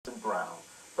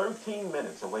13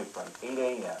 minutes away from 8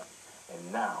 a.m.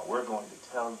 And now we're going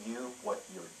to tell you what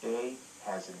your day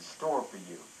has in store for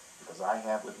you. Because I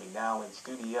have with me now in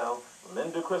studio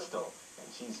Linda Crystal, and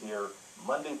she's here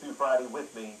Monday through Friday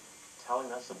with me,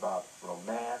 telling us about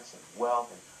romance and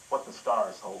wealth and what the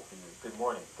stars hold for you. Good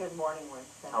morning. Good morning,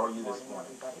 Winston. How are you this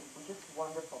morning? Everybody. Just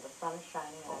wonderful. The sun is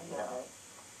shining on yeah. today.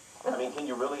 I mean, can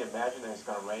you really imagine that it's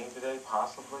going to rain today,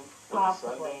 possibly, with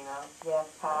Possibly. the sun being out? Yes,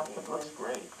 possibly. I mean, it looks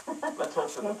great. Let's hope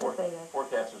that the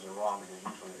forecasters are wrong, because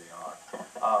usually they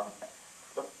are.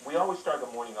 We always start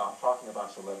the morning off talking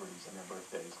about celebrities and their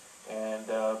birthdays. And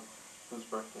whose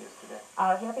birthday is today?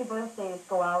 Happy birthdays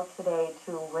go out today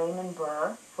to Raymond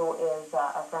Burr, who is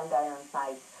a friend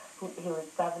Ironside's. He was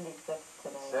 76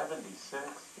 today. 76?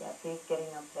 Yes, he's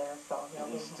getting up there, so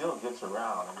and he still gets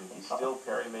around. I mean, he's still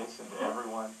Perry Mason to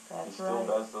everyone. That's he still right.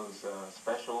 does those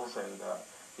specials, and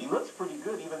he looks pretty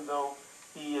good, even though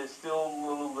he is still a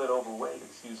little bit overweight,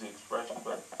 excuse the expression,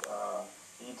 but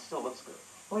he still looks good.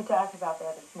 We talked about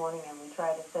that this morning, and we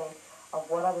tried to think of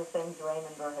what other things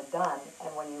Raymond Burr had done,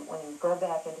 and when you go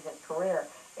back into his career,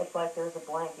 it's like there's a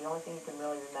blank. The only thing you can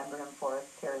really remember him for is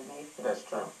Perry Mason. That's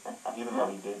true. Even though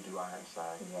he did do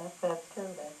Ironside. Yes, that's true.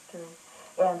 That's true.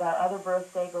 And our other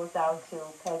birthday goes out to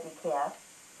Peggy Cass,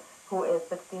 who is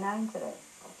 69 today.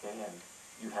 Okay, and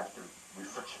you have to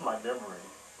refresh my memory.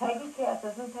 Peggy Cass,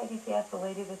 isn't Peggy Cass the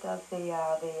lady that does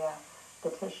the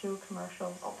tissue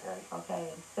commercials? Okay. Okay,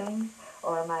 and sings?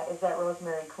 Or is that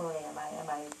Rosemary Clooney? Am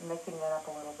I mixing that up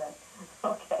a little bit?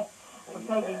 Okay.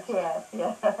 Peggy Cass,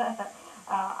 yeah.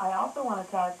 I also want to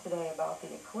talk today about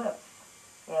the eclipse.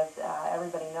 As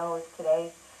everybody knows, today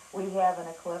we have an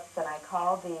eclipse, and I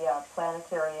called the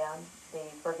planetarium, the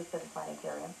Ferguson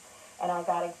Planetarium, and I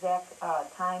got exact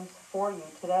times for you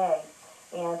today.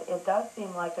 And it does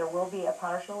seem like there will be a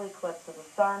partial eclipse of the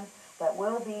sun that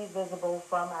will be visible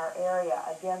from our area.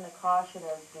 Again, the caution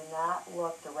is do not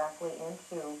look directly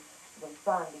into the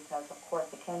sun because, of course,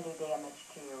 it can do damage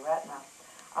to your retina.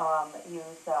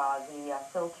 Use the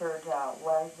filtered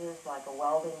lenses, like a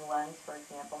welding lens, for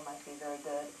example, might be very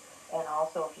good. And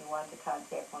also, if you want to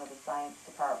contact one of the science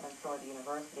departments or the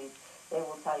universities, they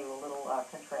will tell you a little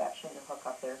contraption to hook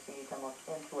up there so you can look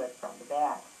into it from the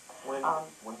back. When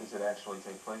does it actually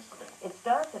take place today? It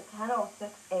starts at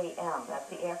 10:06 a.m. That's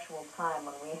the actual time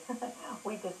when we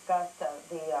we discussed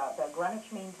the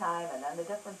Greenwich Mean Time and then the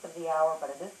difference of the hour, but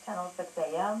it is 10:06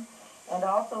 a.m. And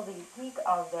also the peak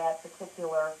of that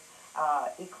particular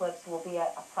eclipse will be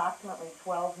at approximately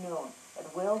 12 noon. It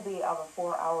will be of a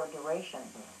 4-hour duration,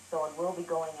 so it will be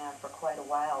going on for quite a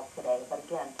while today. But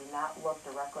again, do not look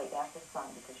directly at the sun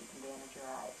because you can damage your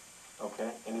eyes.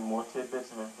 Okay. Any more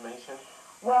tidbits of information?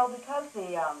 Well, because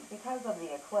of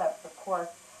the eclipse, of course,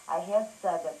 I had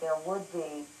said that there would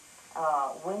be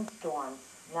windstorms.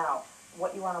 Now,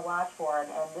 what you want to watch for, and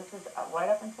this is right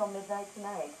up until midnight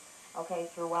tonight, okay,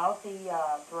 throughout the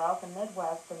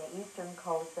Midwest and the eastern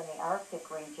coast and the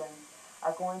Arctic regions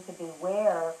are going to be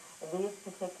where these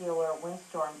particular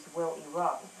windstorms will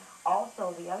erupt.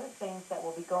 Also, the other things that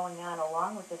will be going on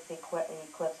along with this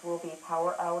eclipse will be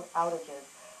power outages.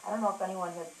 I don't know if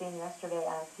anyone had seen yesterday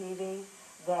on TV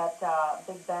that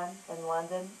Big Ben in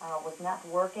London was not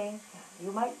working.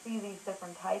 You might see these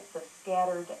different types of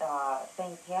scattered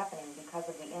things happening because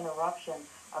of the interruption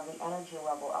of the energy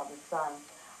level of the sun.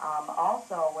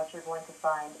 Also, what you're going to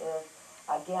find is,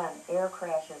 again, air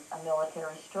crashes, a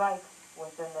military strike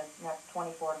within this next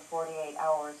 24 to 48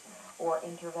 hours, or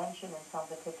intervention in some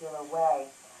particular way.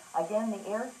 Again, the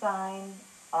air sign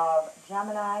of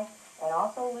Gemini and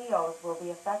also Leos will be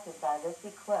affected by this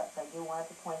eclipse. I do want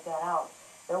to point that out.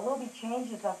 There will be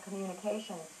changes of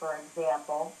communications, for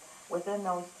example, within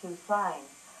those two signs.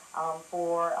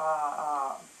 For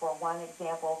one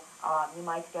example, you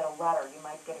might get a letter, you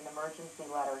might get an emergency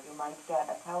letter, you might get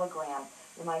a telegram,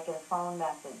 you might get a phone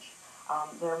message.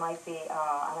 There might be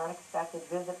an unexpected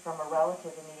visit from a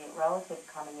relative, immediate relative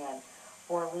coming in.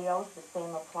 For Leos, the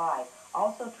same apply.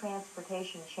 Also,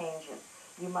 transportation changes.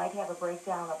 You might have a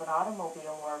breakdown of an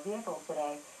automobile or a vehicle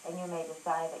today, and you may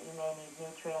decide that you may need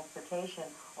new transportation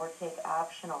or take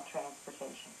optional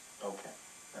transportation. Okay.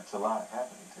 That's a lot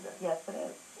happening today. Yes, it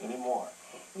is. Any more?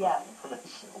 Yes.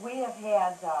 Information. We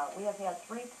have had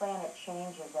 3 planet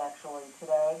changes actually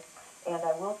today, and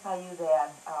I will tell you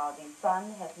that the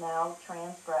sun has now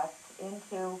transgressed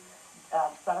into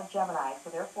Son of Gemini. So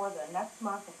therefore, the next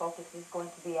month the focus is going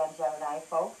to be on Gemini,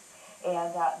 folks.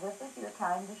 And this is your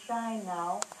time to shine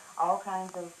now. All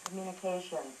kinds of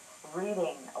communications,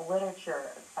 reading,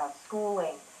 literature,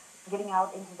 schooling, getting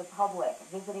out into the public,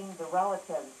 visiting the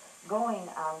relatives, going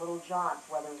on little jaunts,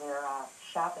 whether they're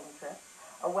shopping trips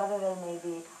or whether they may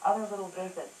be other little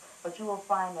visits. you will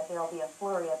find that there will be a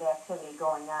flurry of activity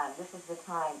going on. This is the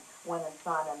time when the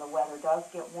sun and the weather does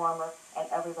get warmer and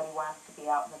everybody wants to be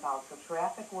out and about. So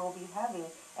traffic will be heavy,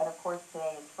 and of course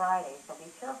today is Friday, so be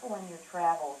careful in your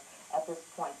travels at this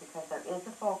point because there is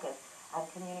a focus on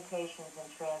communications and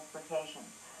transportation.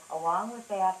 Along with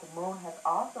that, the moon has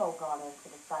also gone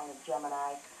into the sign of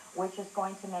Gemini, which is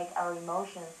going to make our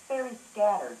emotions very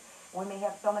scattered. We may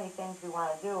have so many things we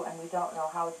want to do and we don't know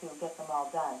how to get them all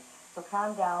done. So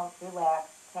calm down, relax,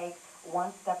 take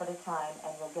one step at a time,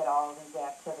 and you'll get all of these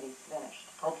activities finished.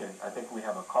 Okay, I think we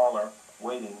have a caller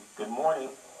waiting. Good morning.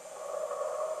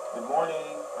 Good morning.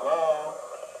 Hello.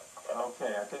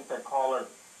 Okay, I think that caller,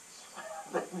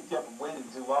 we kept waiting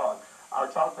too long. Our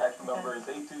talkback number is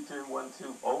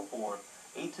 822-1204,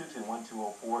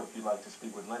 822-1204 if you'd like to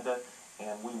speak with Linda,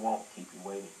 and we won't keep you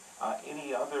waiting.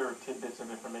 Any other tidbits of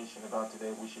information about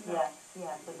today we should know?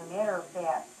 Yes. As a matter of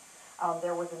fact,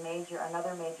 there was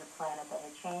another major planet that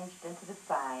had changed into the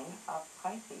sign of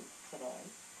Pisces today,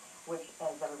 which,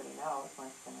 as everybody knows,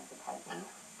 Winston is a Pisces.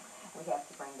 We have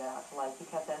to bring that out to light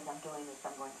because as I'm doing this,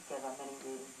 I'm going to give a mini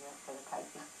reading here for the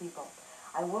Pisces people.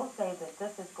 I will say that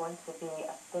this is going to be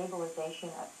a stabilization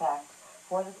effect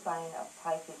for the sign of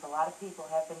Pisces. A lot of people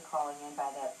have been calling in by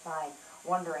that sign,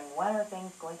 wondering when are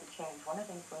things going to change, when are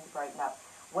things going to brighten up.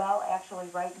 Well, actually,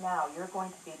 right now, you're going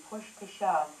to be pushed to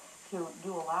shove to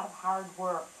do a lot of hard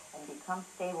work and become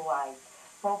stabilized,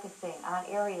 focusing on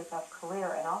areas of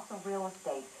career and also real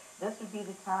estate. This would be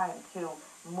the time to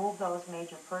move those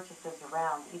major purchases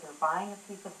around, either buying a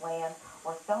piece of land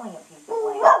or selling a piece of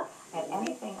land. And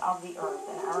anything of the earth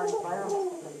and our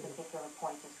environment at this particular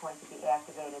point is going to be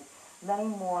activated. Many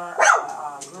more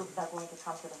groups are going to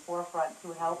come to the forefront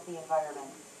to help the environment.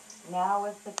 Now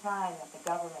is the time that the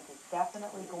government is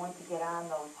definitely going to get on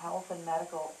those health and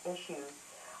medical issues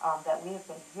that we have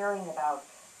been hearing about.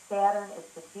 Saturn is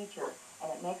the teacher,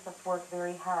 and it makes us work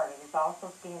very hard. It is also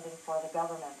standing for the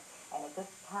government. And at this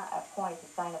point, the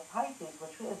sign of Pisces,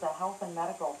 which is a health and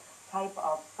medical type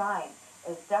of sign,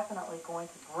 is definitely going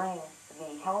to bring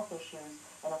the health issues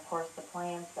and, of course, the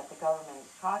plans that the government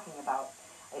is talking about.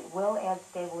 It will add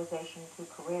stabilization to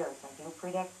careers. I do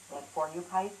predict that for you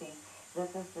Pisces,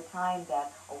 this is the time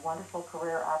that a wonderful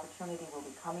career opportunity will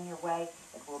be coming your way.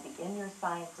 It will be in your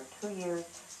sign for 2 years,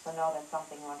 so know that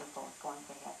something wonderful is going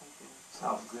to happen to you.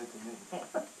 Sounds good to me.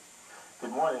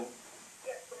 Good morning.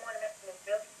 Yes, good morning, Miss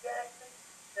Billy Jackson.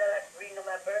 Reading on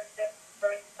my birthday,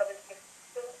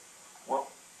 7/62. Well,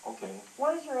 okay.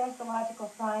 What is your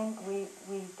astrological sign? We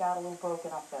got a little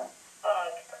broken up there.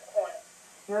 Capricorn.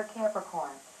 You're a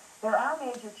Capricorn. There are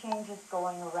major changes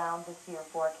going around this year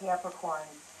for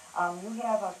Capricorns. You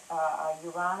have a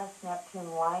Uranus-Neptune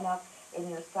lineup in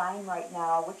your sign right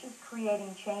now, which is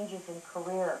creating changes in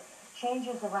career,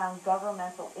 changes around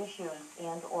governmental issues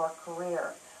and or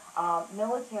career,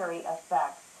 military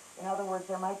effects. In other words,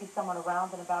 there might be someone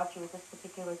around and about you at this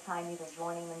particular time, either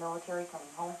joining the military, coming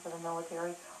home from the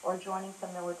military, or joining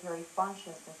some military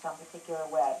functions in some particular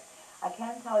way. I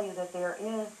can tell you that there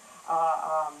is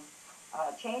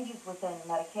changes within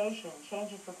medication,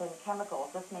 changes within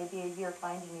chemicals. This may be a year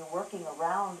finding you working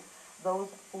around those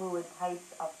fluid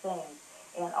types of things.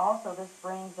 And also this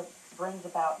brings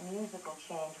about musical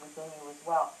change within you as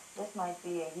well. This might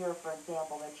be a year, for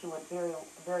example, that you would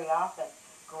very often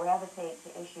gravitate to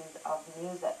issues of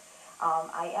music.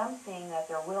 I am seeing that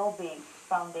there will be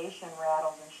foundation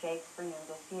rattles and shakes for you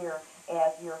this year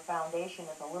as your foundation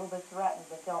is a little bit threatened,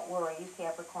 but don't worry, you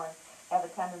Capricorns have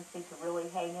a tendency to really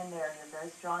hang in there. You're a very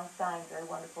strong sign, very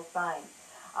wonderful sign.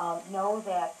 Know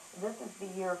that this is the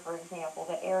year, for example,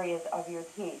 that areas of your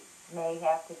teeth may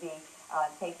have to be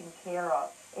taken care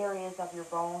of. Areas of your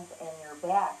bones and your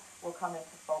back will come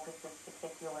into focus this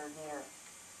particular year.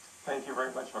 Thank you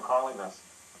very much for calling us.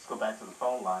 Let's go back to the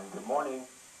phone line. Good morning.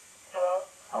 Hello?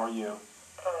 How are you?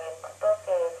 My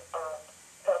birthday is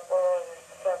February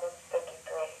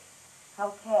 7/53.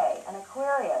 Okay, an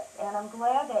Aquarius, and I'm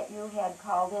glad that you had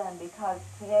called in because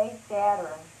today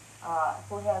Saturn,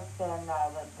 who has been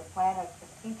the planet's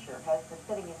teacher, has been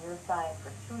sitting in your sign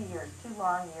for 2 years, 2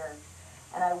 long years,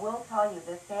 and I will tell you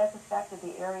this has affected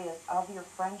the areas of your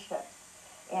friendships.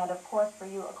 And of course, for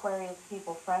you Aquarius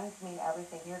people, friends mean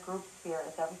everything. Your group spirit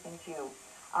is everything to you.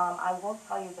 I will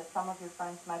tell you that some of your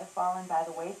friends might have fallen by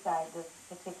the wayside this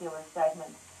particular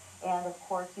segment. And of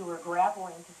course, you were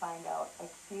grappling to find out,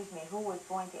 who was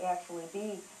going to actually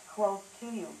be close to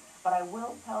you. But I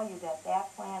will tell you that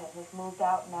that planet has moved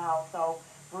out now. So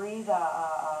breathe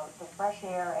the fresh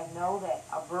air and know that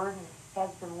a burden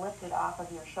has been lifted off of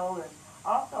your shoulders.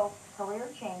 Also, career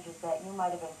changes that you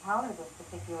might have encountered this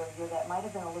particular year that might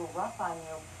have been a little rough on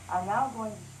you are now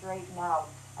going to straighten out.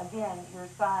 Again, your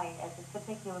sign at this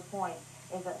particular point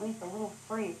is at least a little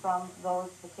free from those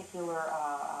particular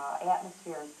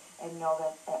atmospheres, and know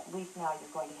that at least now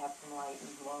you're going to have some light and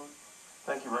glow.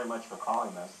 Thank you very much for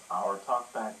calling us. Our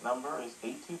talkback number is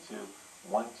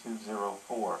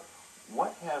 822-1204.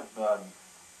 What have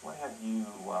you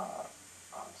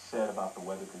said about the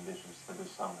weather conditions for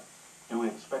this summer? Do we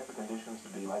expect the conditions to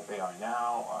be like they are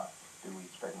now, or do we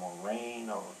expect more rain,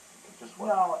 or just what?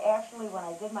 No, actually, when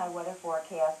I did my weather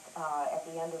forecast at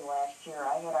the end of last year,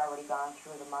 I had already gone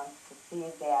through the months to see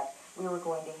that we were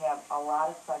going to have a lot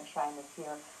of sunshine this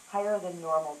year, higher than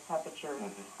normal temperatures.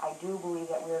 I do believe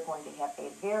that we are going to have a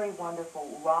very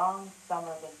wonderful, long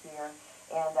summer this year,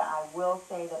 and I will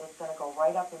say that it's going to go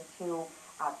right up into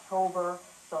October,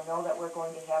 so know that we're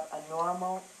going to have a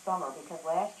normal summer, because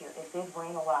last year it did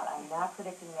rain a lot. I'm not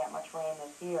predicting that much rain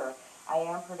this year. I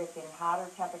am predicting hotter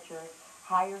temperatures,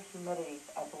 higher humidities,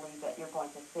 I believe, that you're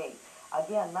going to see.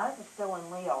 Again, Mars is still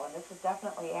in Leo, and this is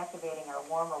definitely activating our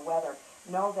warmer weather.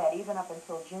 Know that even up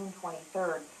until June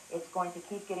 23rd, it's going to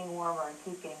keep getting warmer and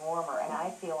keep getting warmer, and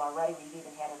I feel already we've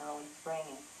even had an early spring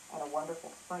and a wonderful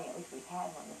spring. At least we've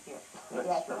had one this year.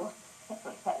 That's true.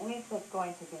 At least it's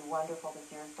going to be wonderful this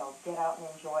year, so get out and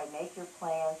enjoy. Make your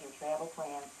plans, your travel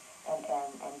plans,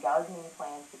 and gardening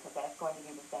plans, because that's going to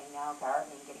be the thing now,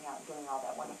 gardening, getting out and doing all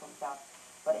that wonderful stuff.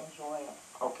 But enjoy it.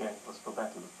 Okay, let's go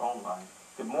back to the phone line.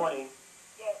 Good morning.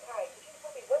 Yes, hi. Could you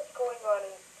tell me what's going on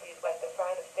in, like, the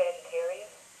sign of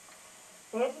Sagittarius?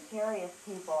 Sagittarius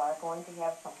people are going to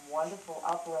have some wonderful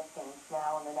upliftings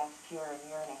now in the next year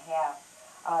and a half.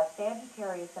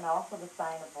 Sagittarius and also the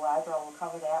sign of Libra, we'll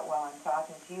cover that while I'm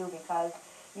talking to you, because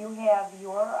you have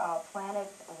your planet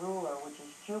ruler, which is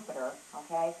Jupiter,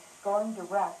 okay, going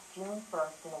direct June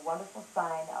 1st in a wonderful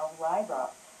sign of Libra.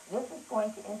 This is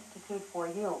going to institute for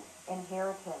you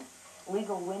inheritance,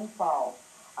 legal windfalls,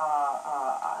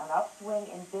 an upswing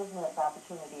in business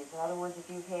opportunities. In other words, if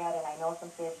you've had, and I know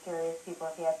some Sagittarius people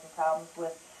have had some problems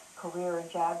with career and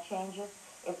job changes,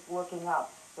 it's looking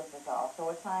up. This is also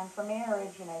a time for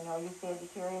marriage, and I know you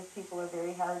Sagittarius people are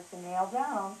very hard to nail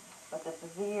down, but this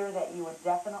is the year that you would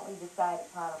definitely decide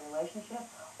upon a relationship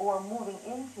or moving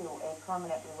into a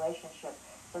permanent relationship.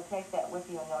 So take that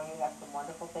with you and know you have some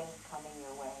wonderful things coming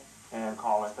your way. And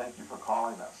caller, thank you for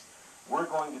calling us. We're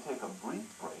going to take a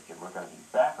brief break, and we're going to be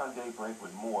back on Daybreak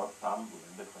with more from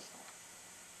Linda Crystal.